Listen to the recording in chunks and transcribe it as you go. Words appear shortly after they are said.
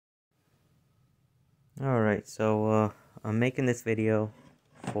Alright, so I'm making this video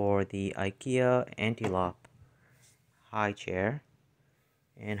for the Ikea Antilop high chair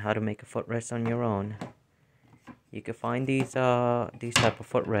and how to make a footrest on your own. You can find these type of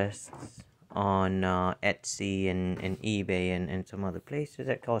footrests on Etsy and eBay and some other places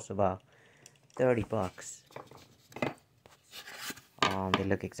that cost about 30 bucks. They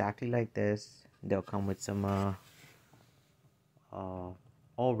look exactly like this. They'll come with some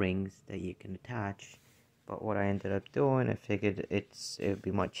O-rings that you can attach. But what I ended up doing, I figured it would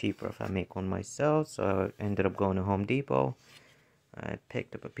be much cheaper if I make one myself. So I ended up going to Home Depot. I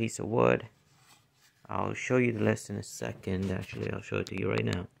picked up a piece of wood. I'll show you the list in a second. Actually, I'll show it to you right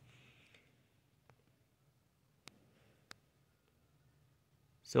now.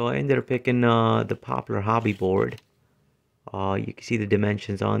 So I ended up picking the Poplar hobby board. You can see the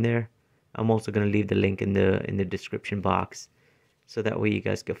dimensions on there. I'm also going to leave the link in the description box, so that way you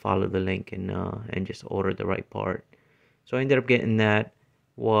guys can follow the link and just order the right part. So I ended up getting that.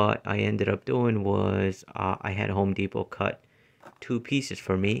 What I ended up doing was I had Home Depot cut 2 pieces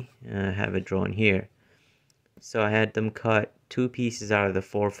for me. I have it drawn here. So I had them cut 2 pieces out of the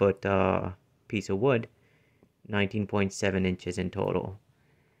 4-foot piece of wood, 19.7 inches in total.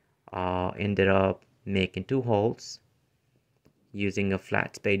 Ended up making 2 holes using a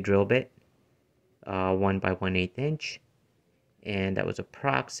flat spade drill bit, 1 by 1/8 inch, and that was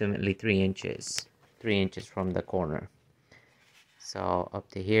approximately 3 inches from the corner. So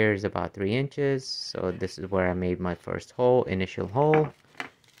up to here is about 3 inches. So this is where I made my first hole, initial hole,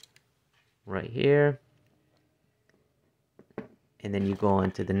 right here. And then you go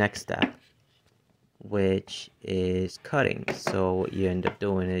on to the next step, which is cutting. So what you end up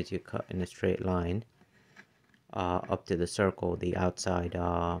doing is you cut in a straight line up to the circle, the outside,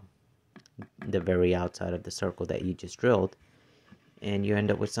 the very outside of the circle that you just drilled, and you end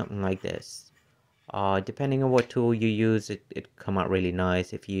up with something like this. Depending on what tool you use, it come out really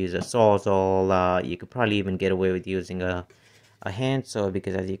nice. If you use a Sawzall, you could probably even get away with using a hand saw,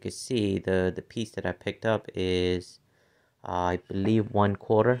 because as you can see, the piece that I picked up is I believe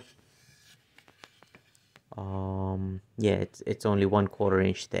 1/4. Yeah, it's only 1/4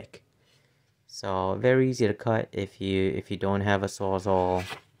 inch thick. So very easy to cut if you don't have a Sawzall.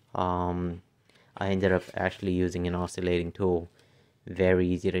 I ended up actually using an oscillating tool. Very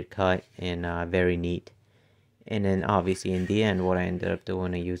easy to cut and very neat. And then obviously in the end, what I ended up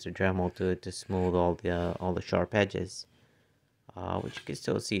doing, I used a Dremel to smooth all the sharp edges, which you can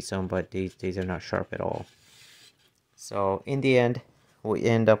still see some, but these are not sharp at all. So in the end, what you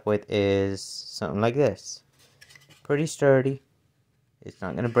end up with is something like this. Pretty sturdy. It's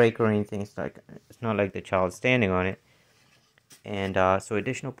not gonna break or anything. It's not like the child standing on it. And so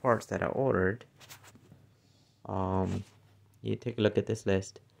additional parts that I ordered. You take a look at this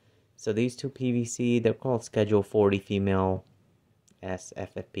list. So these 2 PVC, they're called Schedule 40 female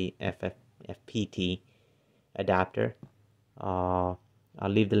FFPT adapter. I'll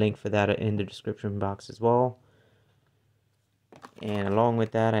leave the link for that in the description box as well. And along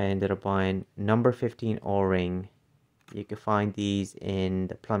with that, I ended up buying number 15 O-ring. You can find these in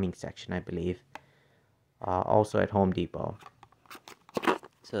the plumbing section, I believe. Also at Home Depot.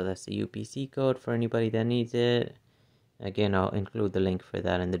 So that's the UPC code for anybody that needs it. Again, I'll include the link for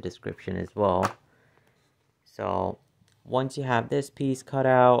that in the description as well. So once you have this piece cut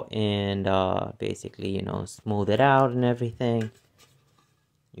out and basically, you know, smooth it out and everything,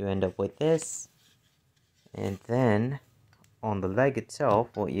 you end up with this. And then on the leg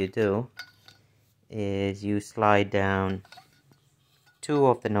itself, what you do is you slide down 2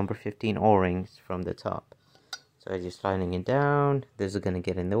 of the number 15 O-rings from the top. So as you're sliding it down, this is going to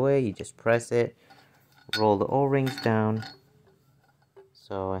get in the way. You just press it, roll the O-rings down.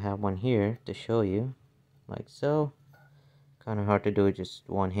 So I have one here to show you, like so. Kind of hard to do with just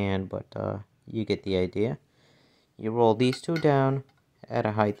one hand, but you get the idea. You roll these 2 down at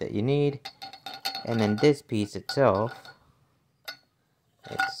a height that you need, and then this piece itself,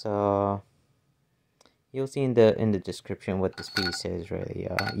 it's you'll see in the description what this piece is really.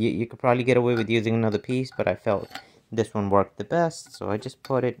 You could probably get away with using another piece, but I felt this one worked the best, so I just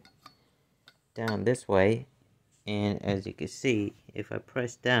put it down this way. And as you can see, if I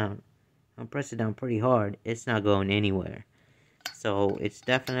press down, I'm pressing down pretty hard, it's not going anywhere. So it's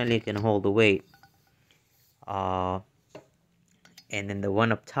definitely going to hold the weight. And then the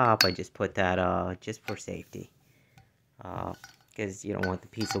one up top, I just put that just for safety. Because you don't want the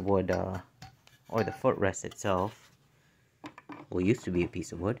piece of wood or the footrest itself, well, used to be a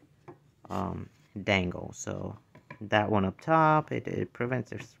piece of wood, dangle. So that one up top, it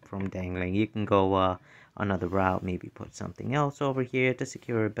prevents it from dangling. You can go another route, maybe put something else over here to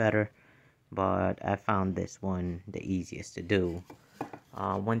secure it better. but I found this one the easiest to do.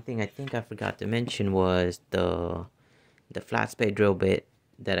 One thing I think I forgot to mention was the flat spade drill bit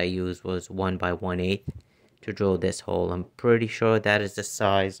that I used was 1 by 1/8 to drill this hole. I'm pretty sure that is the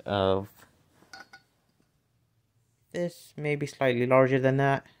size of this, maybe slightly larger than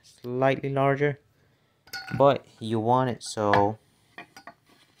that, slightly larger. But you want it so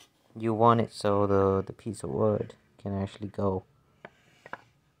the piece of wood can actually go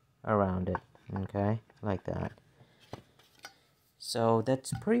around it, okay, like that. So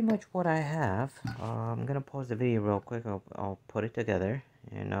that's pretty much what I have. I'm gonna pause the video real quick. I'll put it together,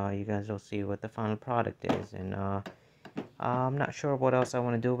 and you guys will see what the final product is. And I'm not sure what else I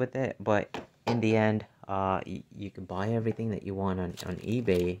want to do with it, but in the end, you can buy everything that you want on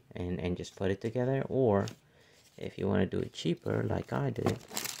eBay and just put it together. Or if you want to do it cheaper, like I did,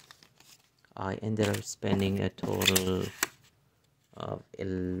 I ended up spending a total of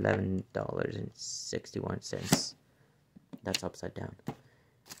 $11.61. That's upside down.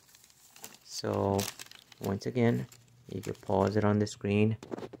 So once again, you can pause it on the screen,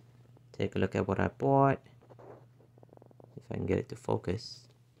 take a look at what I bought, if I can get it to focus.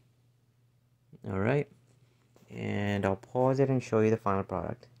 Alright, and I'll pause it and show you the final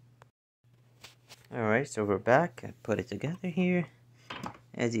product. Alright, so we're back. I put it together here.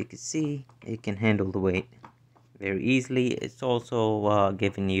 As you can see, it can handle the weight very easily. It's also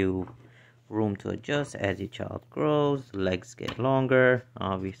giving you room to adjust as your child grows. The legs get longer.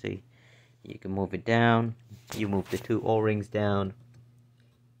 Obviously, you can move it down. You move the 2 O-rings down,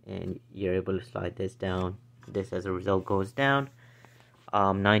 and you're able to slide this down. This, as a result, goes down.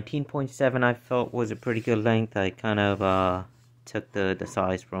 19.7 I felt was a pretty good length. I kind of took the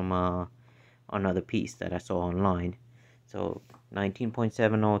size from another piece that I saw online. So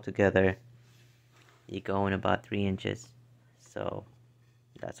 19.7 altogether. You go in about 3 inches. So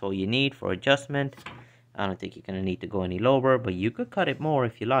that's all you need for adjustment. I don't think you're going to need to go any lower, but you could cut it more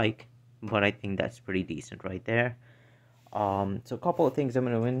if you like. But I think that's pretty decent right there. So a couple of things I'm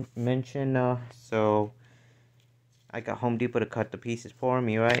going to mention. So I got Home Depot to cut the pieces for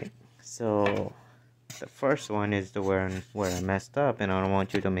me, right? So the first one is the where I messed up, and I don't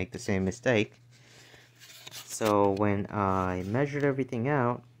want you to make the same mistake. So when I measured everything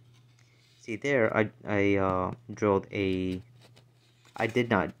out, see there, I drilled a... I did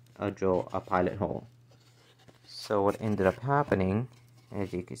not drill a pilot hole. So what ended up happening,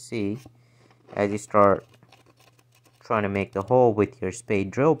 as you can see, as you start trying to make the hole with your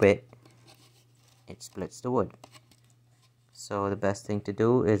spade drill bit, it splits the wood. So the best thing to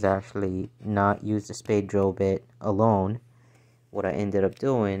do is actually not use the spade drill bit alone. What I ended up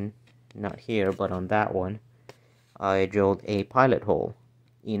doing, not here but on that one, I drilled a pilot hole,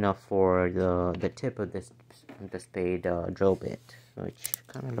 enough for the tip of the spade drill bit, which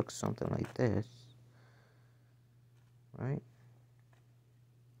kind of looks something like this, right?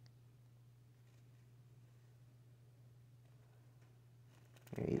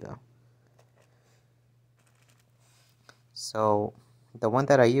 There you go. So the one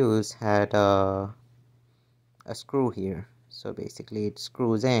that I used had a screw here, so basically it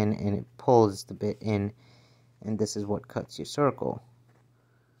screws in and it pulls the bit in, and this is what cuts your circle.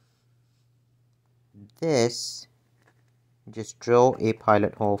 This, just drill a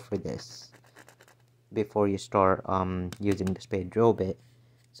pilot hole for this before you start using the spade drill bit,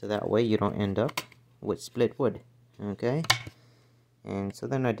 so that way you don't end up with split wood. Okay, and so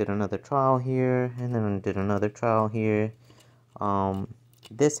then I did another trowel here, and then I did another trowel here.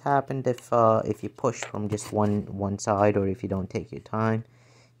 This happened if you push from just one side, or if you don't take your time,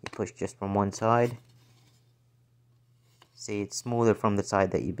 you push just from one side. See, it's smoother from the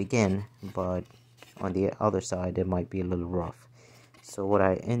side that you begin, but on the other side it might be a little rough. So what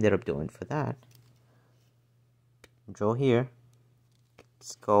I ended up doing for that, drill here,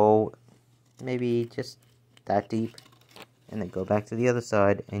 let's go maybe just that deep, and then go back to the other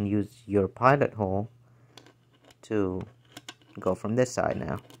side and use your pilot hole to go from this side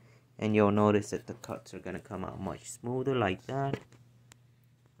now, and you'll notice that the cuts are going to come out much smoother like that.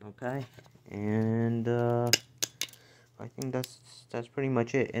 Okay, and I think that's pretty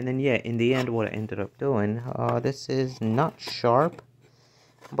much it. And then yeah, in the end, what I ended up doing, this is not sharp,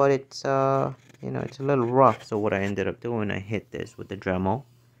 but it's you know, it's a little rough. So what I ended up doing, I hit this with the Dremel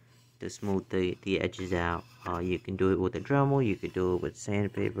to smooth the edges out. You can do it with a Dremel, you could do it with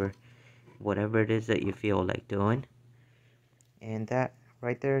sandpaper, whatever it is that you feel like doing. And that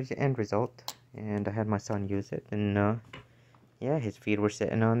right there is the end result. And I had my son use it, and yeah, his feet were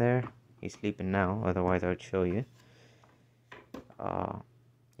sitting on there. He's sleeping now, otherwise I would show you.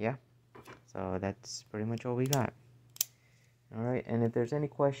 Yeah, so that's pretty much all we got. Alright, and if there's any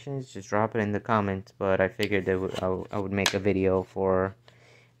questions, just drop it in the comments. But I figured that I would make a video for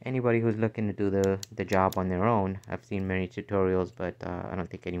anybody who's looking to do the job on their own. I've seen many tutorials, but I don't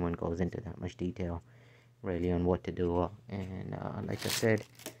think anyone goes into that much detail really on what to do. And like I said,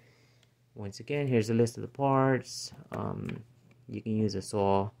 once again, here's a list of the parts. You can use a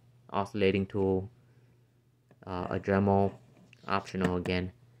saw, oscillating tool, a Dremel, optional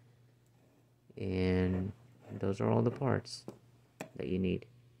again, and those are all the parts that you need.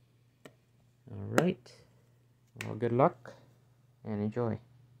 Alright, well, good luck and enjoy.